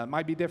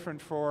 Might be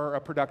different for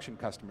a production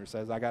customer,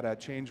 says I got a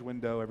change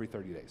window every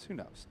 30 days. Who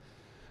knows?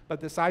 But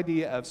this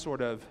idea of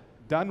sort of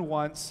done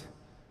once,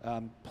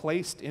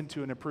 placed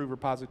into an approved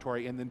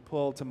repository, and then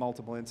pulled to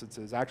multiple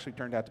instances actually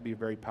turned out to be a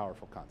very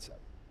powerful concept.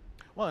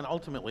 Well, and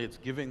ultimately, it's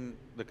giving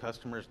the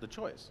customers the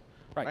choice,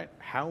 right?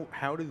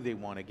 How do they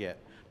want to get?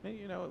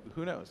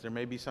 Who knows? There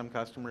may be some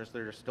customers that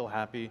are still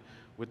happy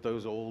with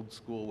those old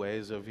school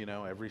ways of,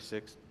 every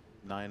 6-9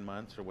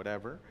 months or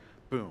whatever,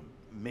 boom,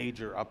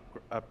 major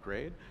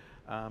upgrade.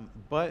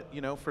 But,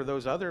 for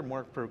those other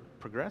more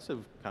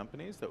progressive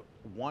companies that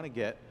want to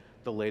get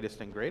the latest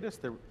and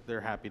greatest,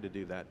 they're happy to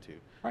do that too.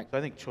 Right. So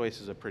I think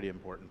choice is a pretty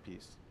important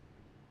piece.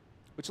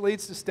 Which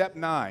leads to step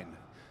 9,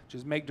 which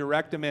is make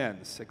direct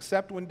amends,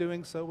 except when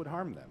doing so would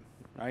harm them,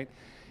 right?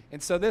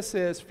 And so this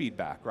is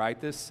feedback, right?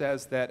 This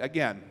says that,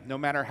 again, no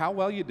matter how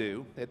well you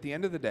do, at the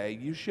end of the day,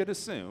 you should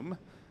assume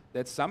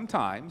that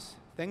sometimes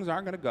things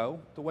aren't going to go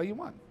the way you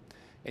want.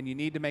 And you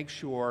need to make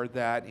sure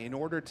that in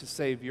order to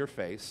save your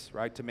face,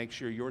 right, to make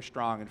sure you're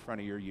strong in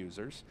front of your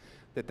users,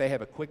 that they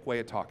have a quick way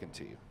of talking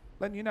to you,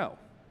 letting you know,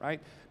 right?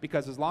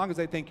 Because as long as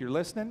they think you're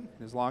listening,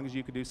 as long as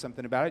you can do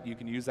something about it, you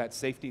can use that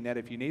safety net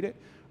if you need it,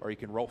 or you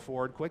can roll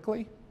forward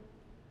quickly,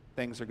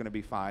 things are going to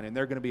be fine. And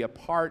they're going to be a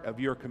part of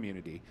your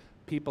community,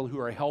 people who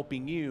are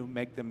helping you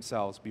make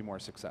themselves be more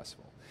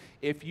successful.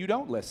 If you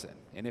don't listen,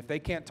 and if they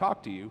can't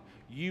talk to you,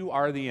 you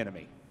are the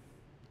enemy.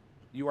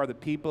 You are the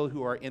people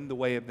who are in the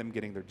way of them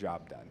getting their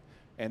job done.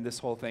 And this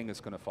whole thing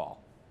is going to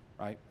fall,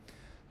 right?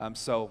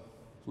 So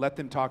let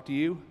them talk to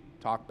you,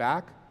 talk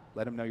back,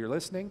 let them know you're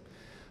listening.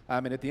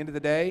 And at the end of the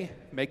day,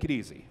 make it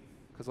easy.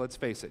 Because let's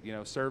face it,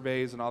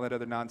 surveys and all that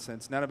other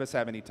nonsense, none of us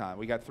have any time.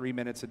 We got 3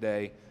 minutes a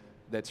day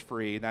that's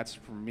free, and that's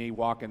from me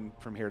walking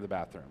from here to the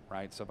bathroom,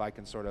 right? So if I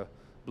can sort of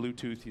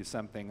Bluetooth you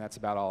something, that's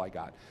about all I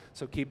got.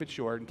 So keep it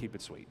short and keep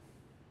it sweet.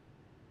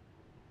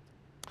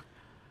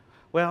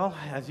 Well,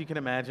 as you can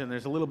imagine,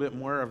 there's a little bit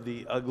more of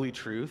the ugly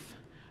truth.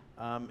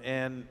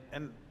 And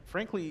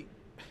frankly,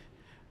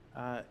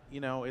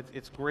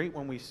 it's great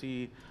when we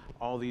see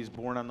all these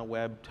born on the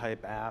web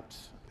type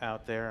apps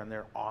out there, and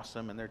they're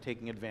awesome, and they're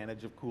taking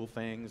advantage of cool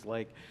things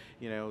like,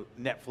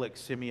 Netflix,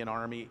 Simian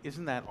Army.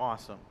 Isn't that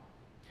awesome?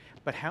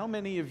 But how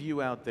many of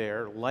you out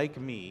there, like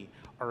me,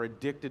 are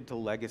addicted to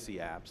legacy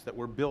apps that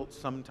were built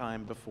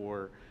sometime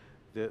before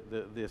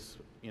this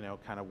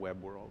kind of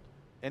web world?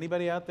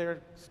 Anybody out there?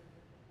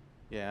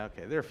 Yeah,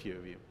 okay, there are a few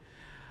of you.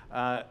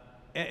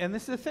 And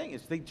this is the thing,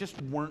 is they just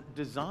weren't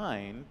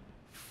designed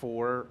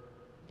for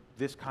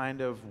this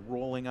kind of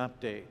rolling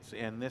updates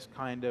and this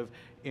kind of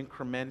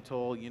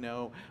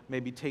incremental,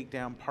 maybe take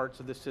down parts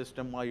of the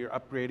system while you're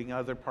upgrading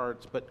other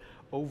parts, but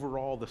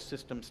overall the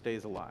system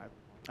stays alive.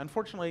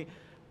 Unfortunately,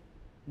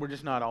 we're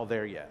just not all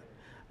there yet.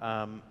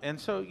 And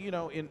so,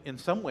 in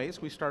some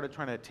ways, we started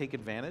trying to take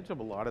advantage of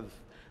a lot of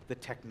the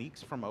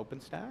techniques from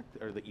OpenStack,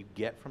 or that you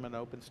get from an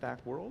OpenStack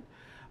world.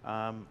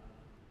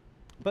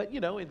 But,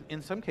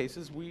 in some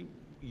cases, we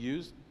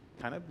use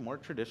kind of more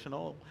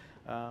traditional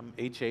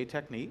HA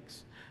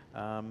techniques,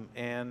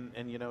 and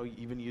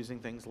even using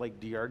things like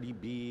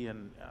DRDB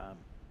and,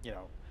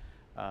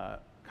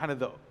 kind of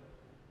the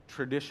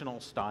traditional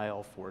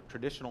style for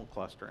traditional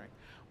clustering,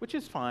 which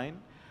is fine.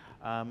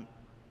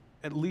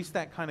 At least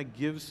that kind of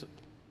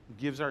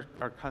gives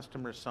our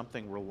customers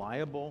something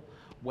reliable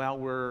while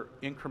we're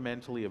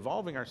incrementally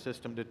evolving our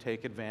system to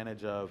take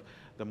advantage of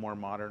the more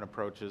modern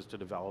approaches to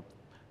develop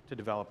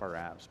our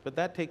apps. But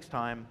that takes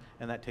time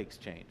and that takes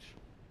change.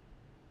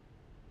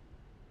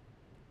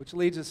 Which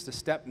leads us to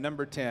step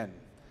number 10.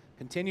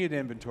 Continue to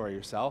inventory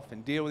yourself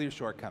and deal with your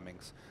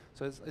shortcomings.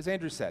 So as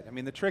Andrew said, I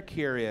mean, the trick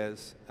here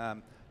is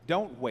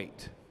don't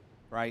wait,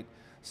 right?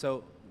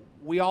 So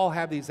we all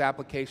have these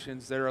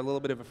applications that are a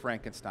little bit of a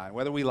Frankenstein,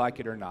 whether we like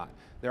it or not.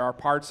 There are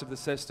parts of the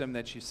system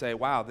that you say,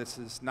 wow, this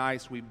is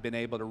nice. We've been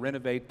able to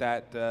renovate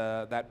that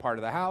part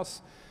of the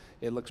house.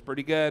 It looks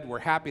pretty good. We're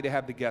happy to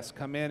have the guests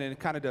come in, and it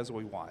kind of does what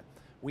we want.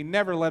 We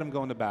never let them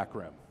go in the back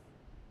room,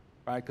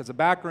 right? Because the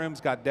back room's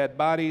got dead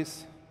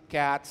bodies,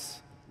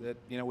 cats that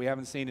we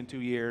haven't seen in 2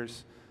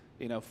 years,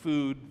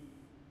 food,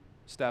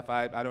 stuff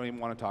I don't even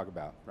want to talk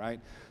about, right?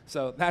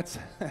 So that's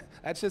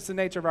just the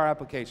nature of our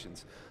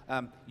applications.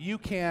 You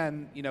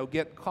can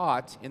get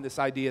caught in this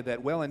idea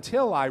that, well,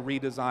 until I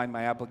redesign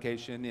my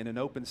application in an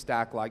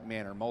OpenStack-like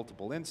manner,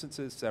 multiple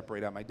instances,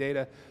 separate out my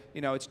data,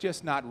 it's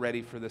just not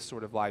ready for this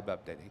sort of live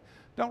updating.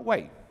 Don't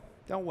wait.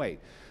 Don't wait.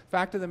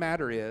 Fact of the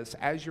matter is,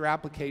 as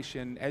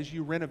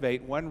you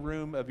renovate one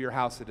room of your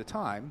house at a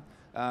time,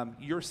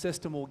 your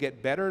system will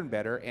get better and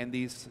better, and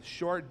these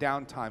short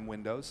downtime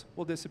windows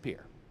will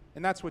disappear.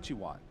 And that's what you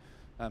want.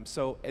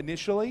 So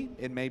initially,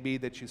 it may be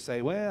that you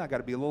say, well, I got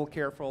to be a little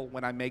careful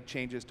when I make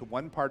changes to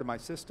one part of my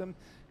system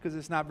because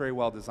it's not very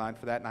well designed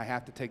for that, and I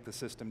have to take the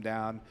system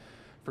down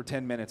for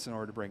 10 minutes in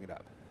order to bring it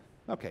up.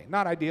 Okay,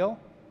 not ideal,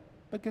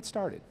 but get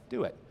started.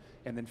 Do it.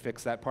 And then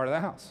fix that part of the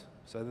house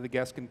so that the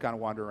guests can kind of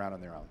wander around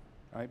on their own,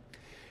 right?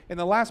 And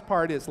the last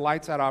part is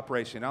lights out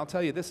operation. I'll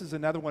tell you, this is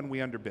another one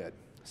we underbid.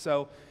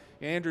 So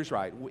Andrew's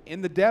right.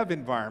 In the dev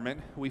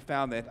environment, we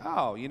found that,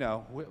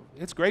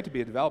 it's great to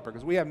be a developer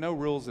because we have no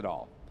rules at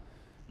all,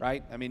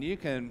 right? I mean, you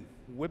can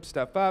whip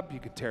stuff up, you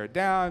can tear it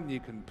down, you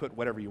can put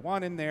whatever you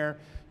want in there,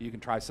 you can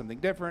try something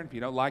different. If you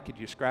don't like it,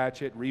 you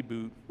scratch it,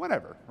 reboot,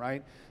 whatever,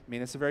 right? I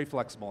mean, it's a very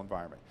flexible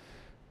environment.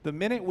 The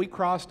minute we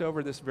crossed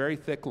over this very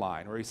thick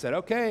line where he said,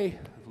 okay,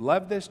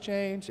 love this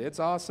change, it's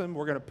awesome,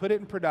 we're going to put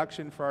it in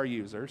production for our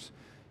users.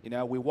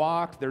 We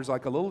walked, there's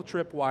like a little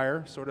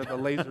tripwire, sort of a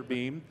laser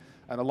beam.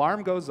 An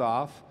alarm goes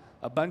off,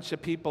 a bunch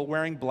of people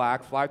wearing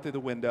black fly through the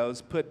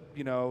windows, put,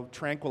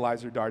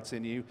 tranquilizer darts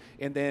in you,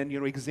 and then,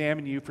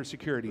 examine you for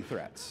security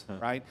threats,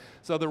 right?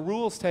 So the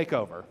rules take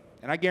over,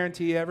 and I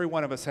guarantee you every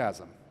one of us has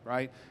them,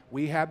 right?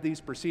 We have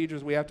these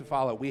procedures we have to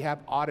follow. We have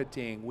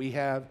auditing. We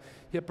have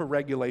HIPAA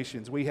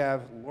regulations. We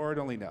have, Lord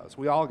only knows,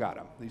 we all got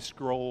them, these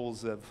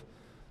scrolls of,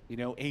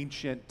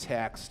 ancient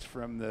text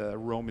from the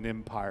Roman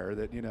Empire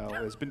that,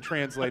 has been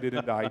translated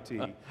into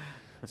IT.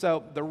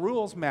 So the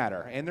rules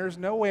matter, and there's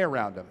no way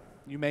around them.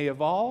 You may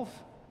evolve,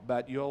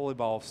 but you'll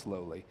evolve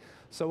slowly.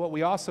 So what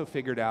we also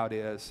figured out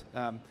is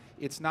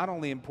it's not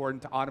only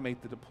important to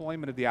automate the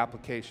deployment of the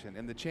application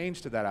and the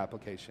change to that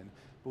application,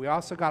 but we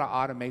also got to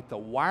automate the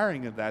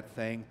wiring of that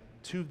thing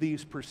to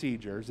these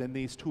procedures and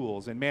these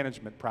tools and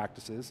management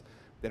practices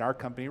that our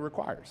company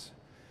requires.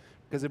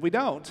 Because if we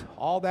don't,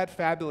 all that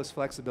fabulous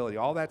flexibility,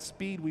 all that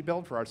speed we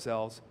build for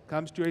ourselves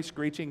comes to a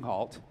screeching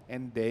halt,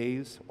 and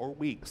days or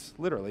weeks,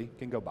 literally,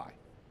 can go by,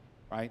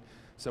 right?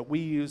 So we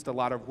used a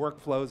lot of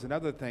workflows and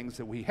other things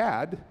that we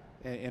had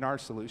in our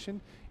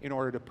solution in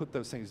order to put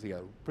those things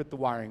together, put the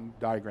wiring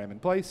diagram in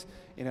place,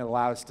 and it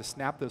allowed us to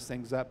snap those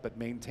things up but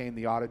maintain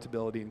the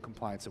auditability and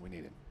compliance that we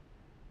needed.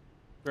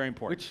 Very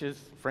important. Which is,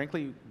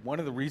 frankly, one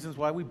of the reasons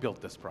why we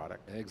built this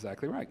product.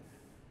 Exactly right.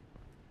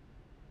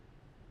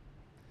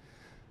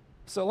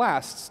 So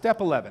last, step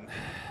 11,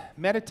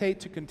 meditate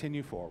to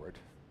continue forward,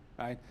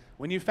 right?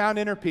 When you found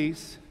inner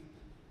peace,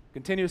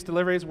 continuous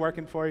delivery is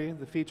working for you,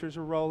 the features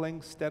are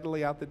rolling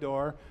steadily out the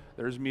door,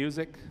 there's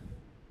music,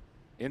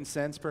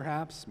 incense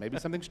perhaps, maybe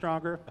something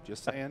stronger,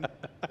 just saying,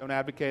 don't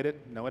advocate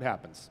it, know it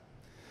happens.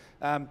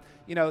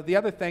 The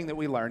other thing that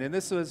we learned, and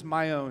this was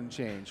my own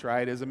change,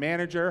 right? As a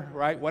manager,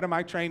 right, what am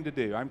I trained to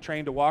do? I'm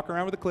trained to walk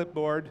around with a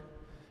clipboard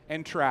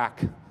and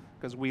track,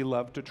 because we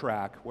love to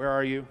track. Where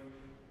are you?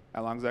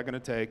 How long is that going to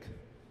take?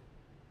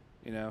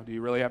 Do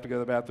you really have to go to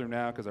the bathroom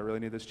now because I really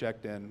need this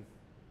checked in?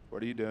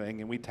 What are you doing?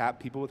 And we tap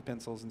people with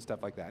pencils and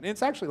stuff like that. And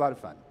it's actually a lot of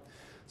fun.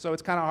 So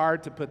it's kind of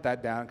hard to put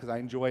that down because I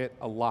enjoy it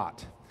a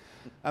lot.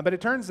 But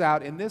it turns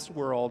out in this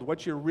world,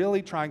 what you're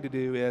really trying to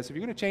do is, if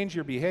you're going to change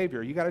your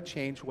behavior, you got to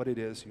change what it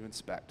is you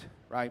inspect,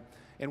 right?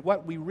 And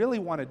what we really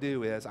want to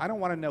do is, I don't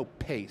want to know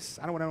pace.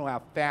 I don't want to know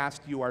how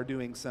fast you are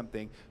doing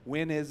something.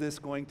 When is this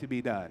going to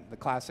be done? The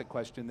classic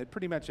question that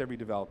pretty much every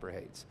developer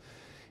hates.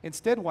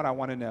 Instead, what I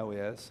want to know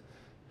is,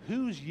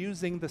 who's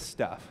using the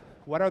stuff?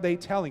 What are they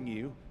telling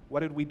you? What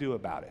did we do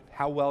about it?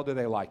 How well do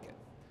they like it?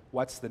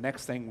 What's the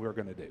next thing we're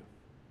going to do,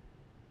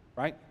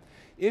 right?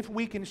 If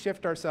we can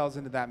shift ourselves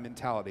into that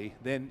mentality,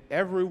 then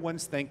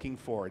everyone's thinking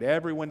forward.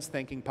 Everyone's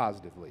thinking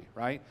positively,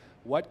 right?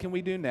 What can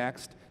we do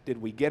next?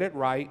 Did we get it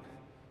right?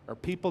 Are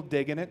people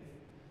digging it?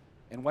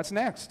 And what's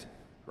next,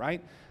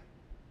 right?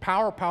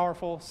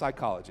 Powerful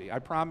psychology. I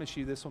promise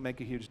you this will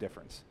make a huge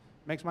difference.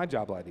 It makes my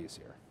job a lot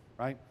easier,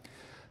 right?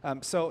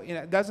 So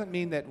it doesn't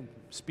mean that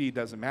speed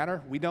doesn't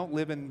matter. We don't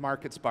live in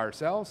markets by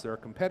ourselves. There are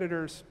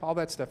competitors. All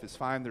that stuff is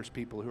fine. There's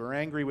people who are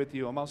angry with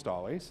you almost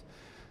always.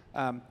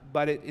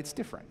 But it's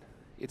different.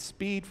 It's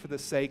speed for the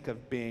sake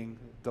of being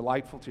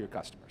delightful to your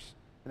customers.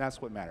 And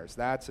that's what matters.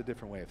 That's a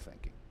different way of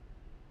thinking.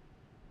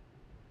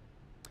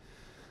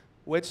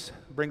 Which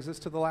brings us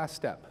to the last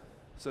step.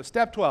 So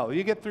step 12,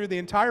 you get through the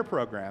entire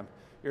program,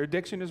 your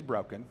addiction is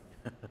broken,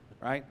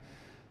 right?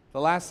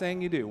 The last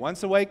thing you do,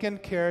 once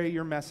awakened, carry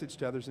your message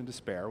to others in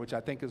despair, which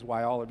I think is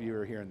why all of you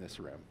are here in this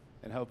room.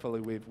 And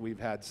hopefully we've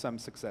had some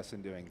success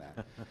in doing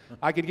that.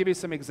 I could give you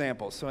some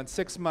examples. So in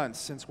 6 months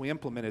since we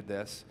implemented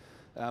this,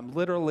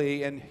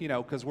 literally, and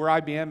because we're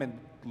IBM and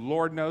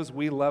Lord knows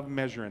we love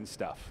measuring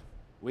stuff.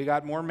 We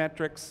got more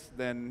metrics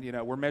than,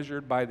 we're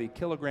measured by the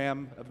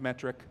kilogram of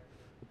metric.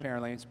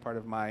 Apparently, it's part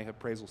of my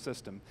appraisal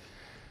system.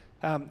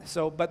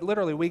 But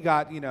literally, we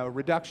got,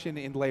 reduction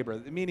in labor,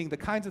 meaning the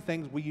kinds of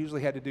things we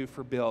usually had to do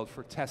for build,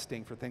 for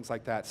testing, for things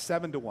like that,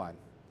 7 to 1.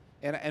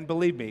 And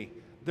believe me,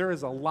 there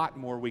is a lot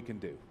more we can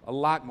do, a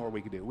lot more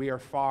we can do. We are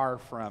far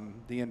from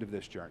the end of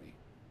this journey,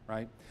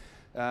 right?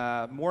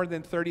 More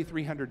than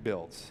 3,300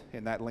 builds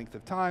in that length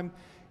of time,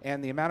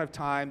 and the amount of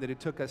time that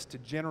it took us to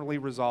generally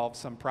resolve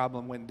some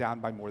problem went down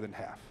by more than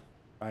half,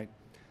 right?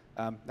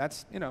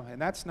 That's, and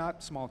that's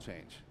not small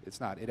change. It's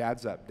not. It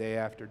adds up day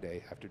after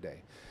day after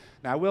day.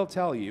 Now, I will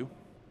tell you,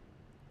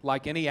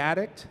 like any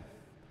addict,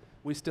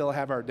 we still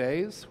have our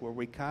days where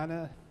we kind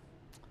of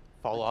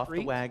fall off the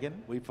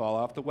wagon. We fall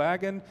off the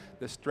wagon.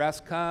 The stress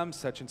comes,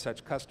 such and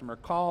such customer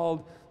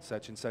called,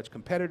 such and such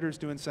competitor's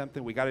doing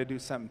something. We got to do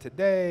something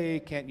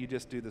today. Can't you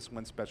just do this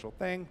one special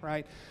thing,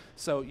 right?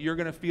 So you're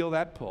going to feel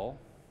that pull.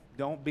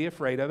 Don't be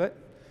afraid of it.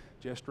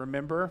 Just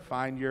remember,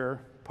 find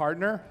your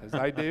partner, as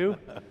I do,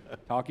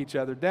 talk each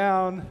other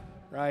down,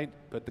 right?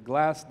 Put the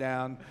glass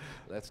down,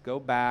 let's go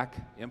back,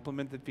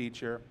 implement the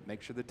feature,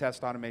 make sure the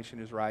test automation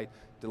is right,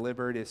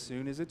 deliver it as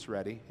soon as it's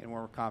ready, and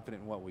we're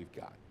confident in what we've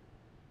got.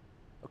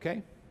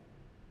 Okay?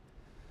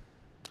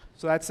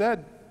 So that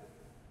said,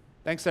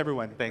 thanks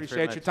everyone. Thanks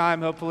Appreciate your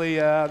time. Hopefully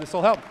this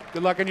will help.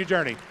 Good luck on your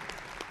journey.